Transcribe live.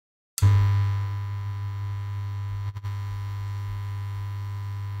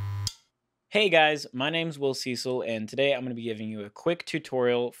Hey guys, my name's Will Cecil, and today I'm going to be giving you a quick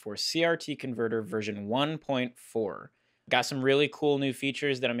tutorial for CRT Converter version 1.4. Got some really cool new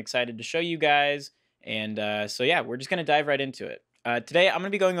features that I'm excited to show you guys, and so yeah, we're just going to dive right into it. Today I'm going to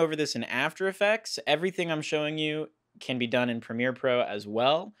be going over this in After Effects. Everything I'm showing you can be done in Premiere Pro as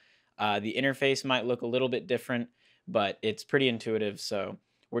well. The interface might look a little bit different, but it's pretty intuitive, so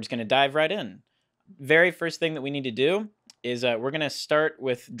we're just going to dive right in. Very first thing that we need to do is we're going to start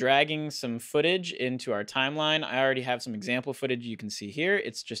with dragging some footage into our timeline. I already have some example footage you can see here.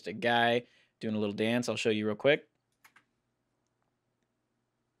 It's just a guy doing a little dance. I'll show you real quick.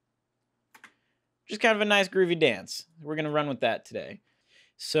 Just kind of a nice groovy dance. We're going to run with that today.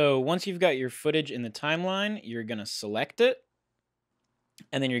 So once you've got your footage in the timeline, you're going to select it.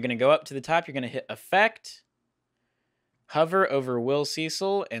 And then you're going to go up to the top. You're going to hit Effect, hover over Will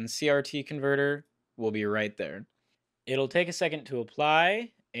Cecil, and CRT Converter will be right there. It'll take a second to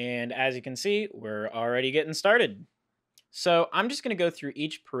apply, and as you can see, we're already getting started. So I'm just going to go through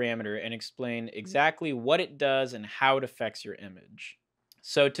each parameter and explain exactly what it does and how it affects your image.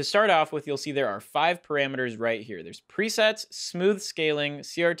 So to start off with, you'll see there are 5 parameters right here. There's presets, smooth scaling,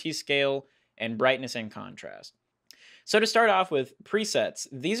 CRT scale, and brightness and contrast. So to start off with presets,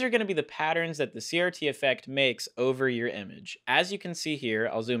 these are going to be the patterns that the CRT effect makes over your image. As you can see here,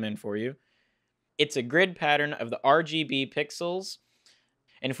 I'll zoom in for you. It's a grid pattern of the RGB pixels.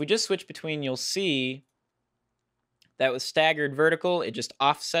 And if we just switch between, you'll see that with staggered vertical, it just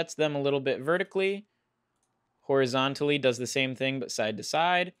offsets them a little bit vertically. Horizontally does the same thing, but side to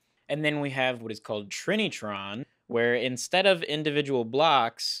side. And then we have what is called Trinitron, where instead of individual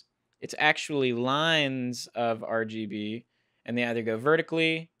blocks, it's actually lines of RGB, and they either go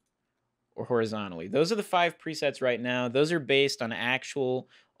vertically or horizontally. Those are the 5 presets right now. Those are based on actual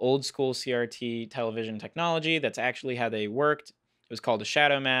old school CRT television technology. That's actually how they worked. It was called a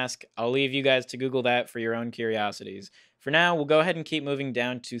shadow mask. I'll leave you guys to Google that for your own curiosities. For now, we'll go ahead and keep moving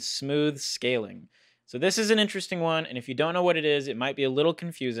down to smooth scaling. So this is an interesting one, and if you don't know what it is, it might be a little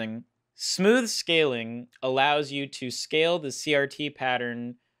confusing. Smooth scaling allows you to scale the CRT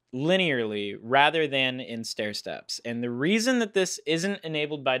pattern linearly rather than in stair steps. And the reason that this isn't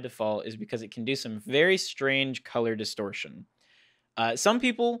enabled by default is because it can do some very strange color distortion. Some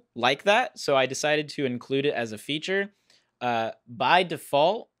people like that, so I decided to include it as a feature. By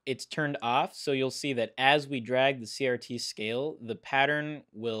default, it's turned off, so you'll see that as we drag the CRT scale, the pattern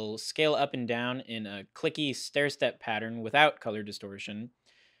will scale up and down in a clicky stair-step pattern without color distortion.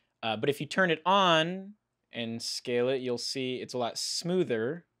 But if you turn it on and scale it, you'll see it's a lot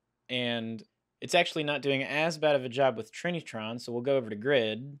smoother, and it's actually not doing as bad of a job with Trinitron, so we'll go over to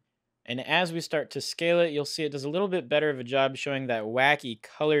Grid. And as we start to scale it, you'll see it does a little bit better of a job showing that wacky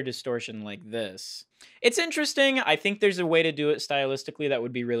color distortion like this. It's interesting. I think there's a way to do it stylistically that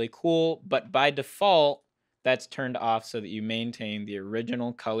would be really cool, but by default, that's turned off so that you maintain the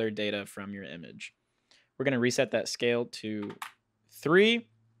original color data from your image. We're going to reset that scale to 3.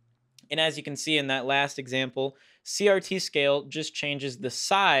 And as you can see in that last example, CRT scale just changes the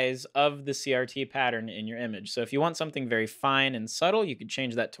size of the CRT pattern in your image. So if you want something very fine and subtle, you could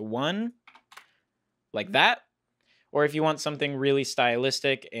change that to 1, like that. Or if you want something really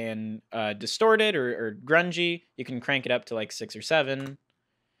stylistic and distorted or grungy, you can crank it up to like 6 or 7.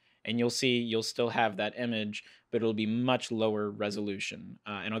 And you'll see you'll still have that image, but it'll be much lower resolution.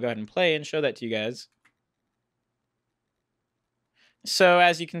 And I'll go ahead and play and show that to you guys. So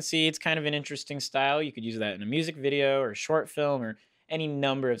as you can see, it's kind of an interesting style. You could use that in a music video or a short film or any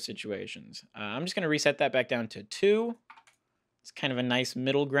number of situations. I'm just going to reset that back down to 2. It's kind of a nice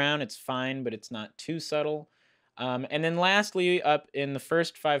middle ground. It's fine, but it's not too subtle. And then lastly, up in the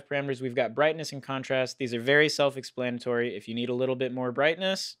first 5 parameters, we've got brightness and contrast. These are very self-explanatory. If you need a little bit more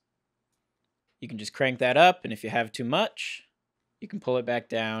brightness, you can just crank that up. And if you have too much, you can pull it back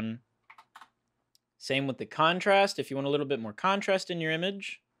down. Same with the contrast. If you want a little bit more contrast in your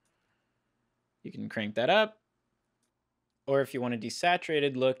image, you can crank that up. Or if you want a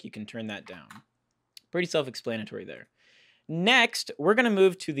desaturated look, you can turn that down. Pretty self-explanatory there. Next, we're going to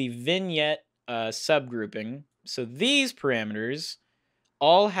move to the vignette subgrouping. So these parameters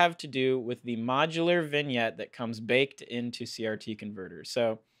all have to do with the modular vignette that comes baked into CRT Converter.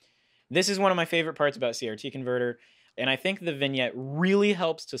 So this is one of my favorite parts about CRT Converter. And I think the vignette really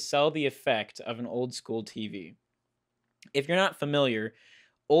helps to sell the effect of an old school TV. If you're not familiar,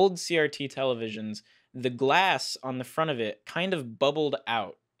 old CRT televisions, the glass on the front of it kind of bubbled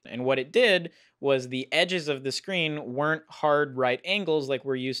out. And what it did was the edges of the screen weren't hard right angles like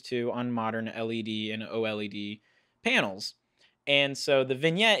we're used to on modern LED and OLED panels. And so the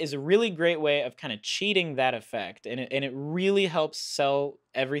vignette is a really great way of kind of cheating that effect. And it really helps sell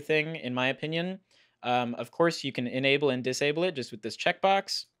everything, in my opinion. Of course, you can enable and disable it just with this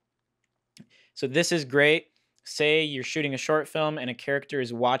checkbox. So this is great. Say you're shooting a short film and a character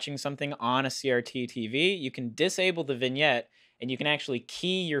is watching something on a CRT TV, you can disable the vignette and you can actually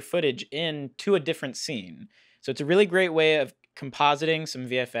key your footage into a different scene. So it's a really great way of compositing some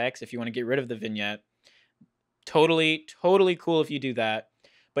VFX if you want to get rid of the vignette. Totally, totally cool if you do that.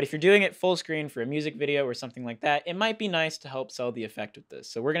 But if you're doing it full screen for a music video or something like that, it might be nice to help sell the effect with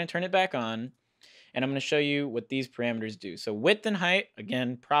this. So we're going to turn it back on. And I'm going to show you what these parameters do. So width and height,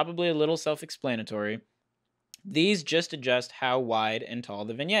 again, probably a little self-explanatory. These just adjust how wide and tall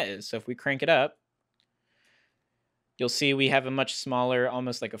the vignette is. So if we crank it up, you'll see we have a much smaller,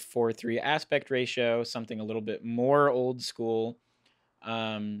 almost like a 4:3 aspect ratio, something a little bit more old school.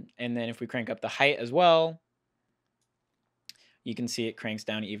 And then if we crank up the height as well, you can see it cranks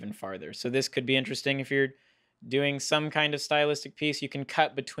down even farther. So this could be interesting if you're doing some kind of stylistic piece. You can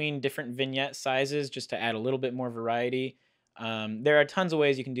cut between different vignette sizes just to add a little bit more variety. There are tons of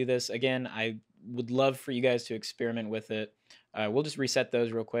ways you can do this. Again, I would love for you guys to experiment with it. We'll just reset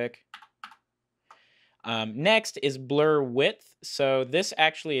those real quick. Next is blur width. So this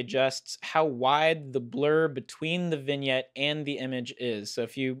actually adjusts how wide the blur between the vignette and the image is. So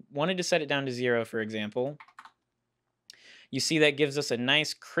if you wanted to set it down to 0, for example, you see that gives us a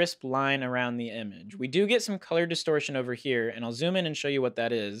nice crisp line around the image. We do get some color distortion over here, and I'll zoom in and show you what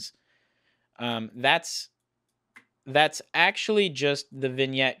that is. That's actually just the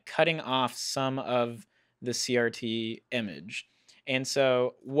vignette cutting off some of the CRT image. And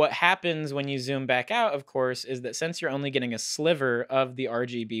so what happens when you zoom back out, of course, is that since you're only getting a sliver of the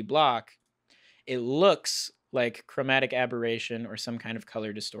RGB block, it looks like chromatic aberration or some kind of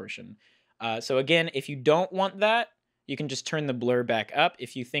color distortion. So again, if you don't want that, you can just turn the blur back up.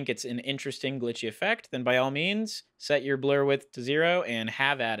 If you think it's an interesting glitchy effect, then by all means, set your blur width to 0 and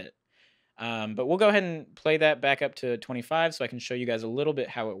have at it. But we'll go ahead and play that back up to 25 so I can show you guys a little bit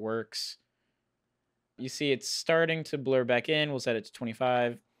how it works. You see it's starting to blur back in. We'll set it to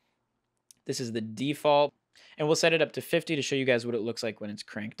 25. This is the default. And we'll set it up to 50 to show you guys what it looks like when it's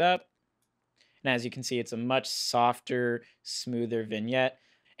cranked up. And as you can see, it's a much softer, smoother vignette.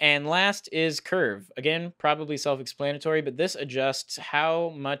 And last is curve. Again, probably self-explanatory, but this adjusts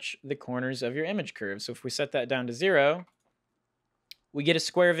how much the corners of your image curve. So if we set that down to 0, we get a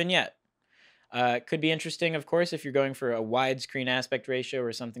square vignette. Could be interesting, of course, if you're going for a widescreen aspect ratio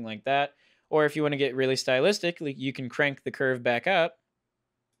or something like that. Or if you want to get really stylistic, you can crank the curve back up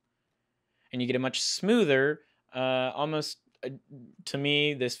and you get a much smoother, almost, to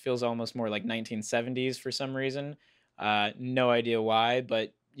me, this feels almost more like 1970s for some reason. No idea why,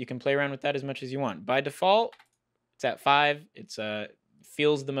 but you can play around with that as much as you want. By default, it's at 5. It's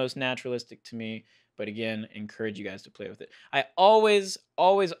feels the most naturalistic to me, but again, encourage you guys to play with it. I always,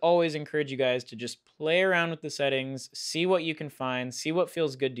 always, always encourage you guys to just play around with the settings, see what you can find, see what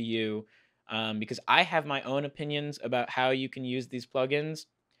feels good to you, because I have my own opinions about how you can use these plugins,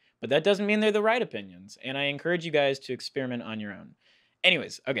 but that doesn't mean they're the right opinions, and I encourage you guys to experiment on your own.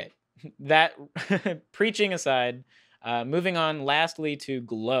 Anyways, okay, that preaching aside, moving on lastly to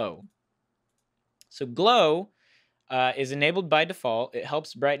glow. So glow is enabled by default. It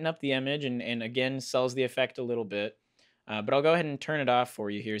helps brighten up the image and again sells the effect a little bit. But I'll go ahead and turn it off for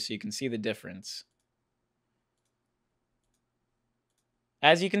you here so you can see the difference.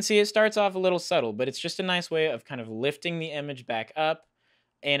 As you can see, it starts off a little subtle, but it's just a nice way of kind of lifting the image back up.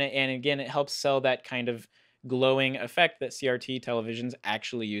 And again, it helps sell that kind of glowing effect that CRT televisions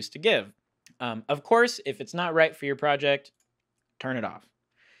actually used to give. Of course, if it's not right for your project, turn it off.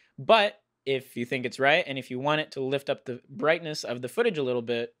 But if you think it's right, and if you want it to lift up the brightness of the footage a little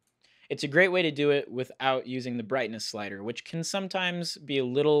bit, it's a great way to do it without using the brightness slider, which can sometimes be a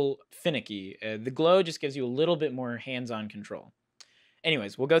little finicky. The glow just gives you a little bit more hands-on control.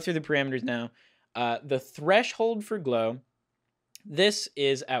 Anyways, we'll go through the parameters now. The threshold for glow, this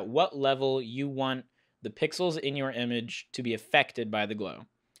is at what level you want the pixels in your image to be affected by the glow.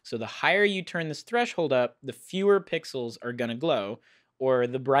 So the higher you turn this threshold up, the fewer pixels are going to glow, or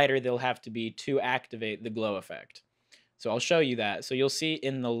the brighter they'll have to be to activate the glow effect. So I'll show you that. So you'll see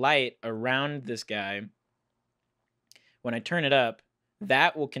in the light around this guy, when I turn it up,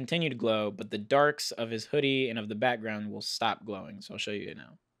 that will continue to glow, but the darks of his hoodie and of the background will stop glowing. So I'll show you it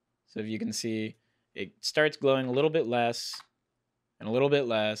now. So if you can see, it starts glowing a little bit less and a little bit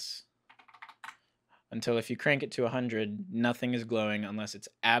less until if you crank it to 100, nothing is glowing unless it's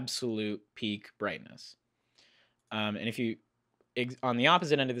absolute peak brightness. And if you, on the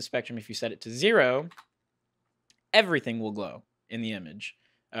opposite end of the spectrum, if you set it to 0, everything will glow. in the image,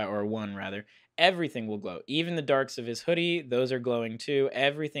 or 1 rather. Everything will glow. Even the darks of his hoodie, those are glowing too.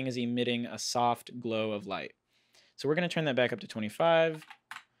 Everything is emitting a soft glow of light. So we're going to turn that back up to 25.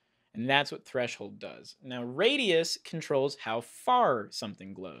 And that's what threshold does. Now, radius controls how far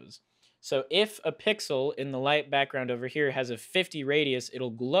something glows. So if a pixel in the light background over here has a 50 radius, it'll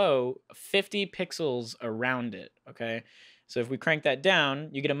glow 50 pixels around it, okay? So if we crank that down,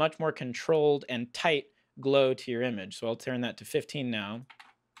 you get a much more controlled and tight glow to your image. So I'll turn that to 15 now.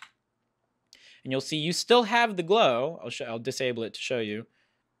 And you'll see you still have the glow. I'll disable it to show you.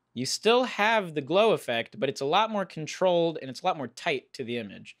 You still have the glow effect, but it's a lot more controlled and it's a lot more tight to the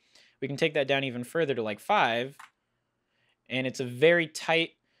image. We can take that down even further to like 5, and it's a very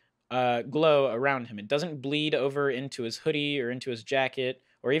tight glow around him. It doesn't bleed over into his hoodie or into his jacket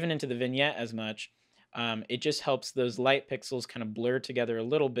or even into the vignette as much. It just helps those light pixels kind of blur together a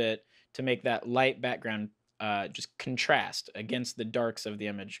little bit to make that light background just contrast against the darks of the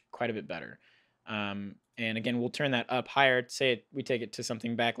image quite a bit better. And again, we'll turn that up higher. Say we take it to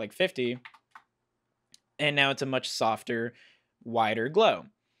something back like 50, and now it's a much softer, wider glow.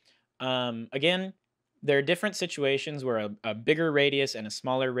 Again, there are different situations where a bigger radius and a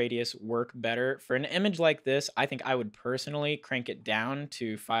smaller radius work better. For an image like this, I think I would personally crank it down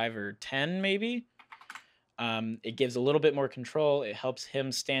to 5 or 10 maybe. It gives a little bit more control. It helps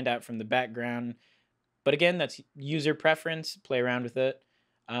him stand out from the background. But again, that's user preference. Play around with it.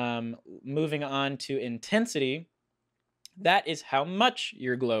 Moving on to intensity, that is how much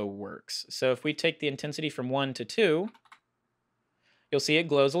your glow works. So if we take the intensity from 1 to 2, you'll see it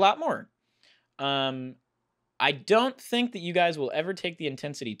glows a lot more. I don't think that you guys will ever take the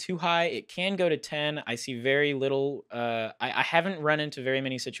intensity too high. It can go to 10. I see very little. I haven't run into very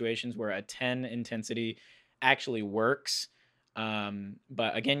many situations where a 10 intensity actually works.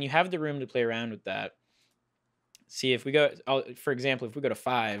 But again, you have the room to play around with that. See, if we go, for example, if we go to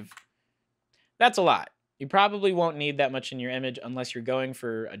 5, that's a lot. You probably won't need that much in your image unless you're going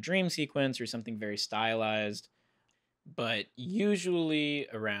for a dream sequence or something very stylized. But usually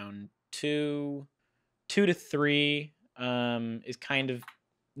around 2 to 3 is kind of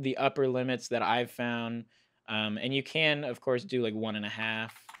the upper limits that I've found. And you can, of course, do like 1.5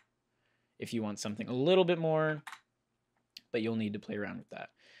 if you want something a little bit more, but you'll need to play around with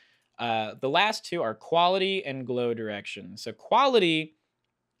that. The last two are quality and glow direction. So quality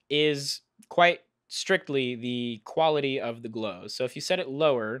is quite strictly the quality of the glow. So if you set it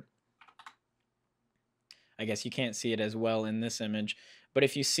lower, I guess you can't see it as well in this image, but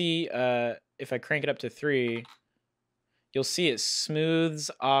if you see, if I crank it up to 3, you'll see it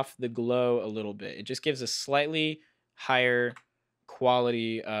smooths off the glow a little bit. It just gives a slightly higher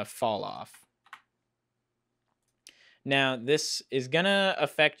quality fall off. Now, this is gonna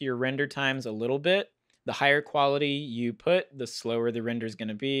affect your render times a little bit. The higher quality you put, the slower the render is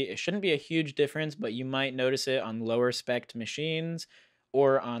gonna be. It shouldn't be a huge difference, but you might notice it on lower spec machines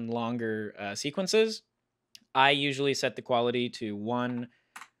or on longer sequences. I usually set the quality to 1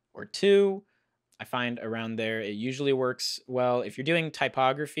 or 2. I find around there it usually works well. If you're doing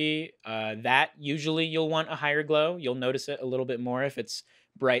typography, that usually you'll want a higher glow. You'll notice it a little bit more if it's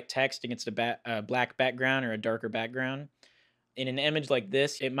bright text against a black background or a darker background. In an image like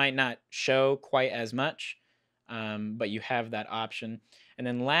this, it might not show quite as much, but you have that option. And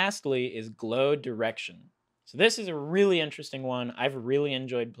then lastly is glow direction. So this is a really interesting one. I've really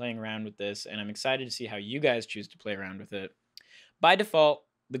enjoyed playing around with this, and I'm excited to see how you guys choose to play around with it. By default,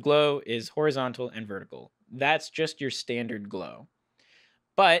 the glow is horizontal and vertical. That's just your standard glow.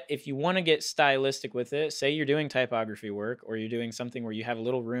 But if you want to get stylistic with it, say you're doing typography work or you're doing something where you have a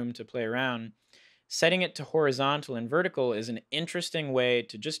little room to play around, setting it to horizontal and vertical is an interesting way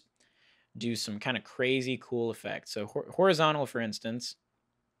to just do some kind of crazy cool effects. So horizontal, for instance,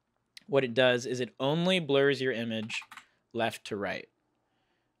 what it does is it only blurs your image left to right.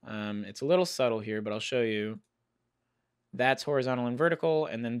 It's a little subtle here, but I'll show you. That's horizontal and vertical,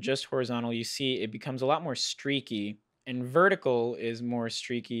 and then just horizontal, you see it becomes a lot more streaky, and vertical is more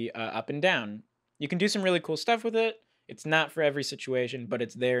streaky up and down. You can do some really cool stuff with it. It's not for every situation, but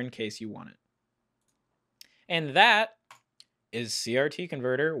it's there in case you want it. And that is CRT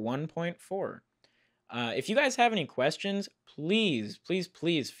Converter 1.4. If you guys have any questions, please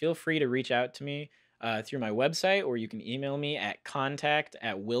feel free to reach out to me through my website, or you can email me at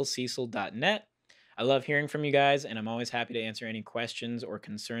contact@willcecil.net. I love hearing from you guys, and I'm always happy to answer any questions or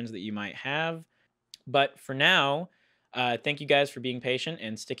concerns that you might have. But for now, thank you guys for being patient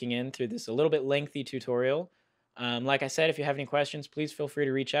and sticking in through this a little bit lengthy tutorial. Like I said, if you have any questions, please feel free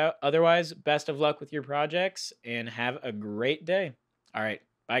to reach out. Otherwise, best of luck with your projects, and have a great day. All right,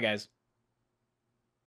 bye guys.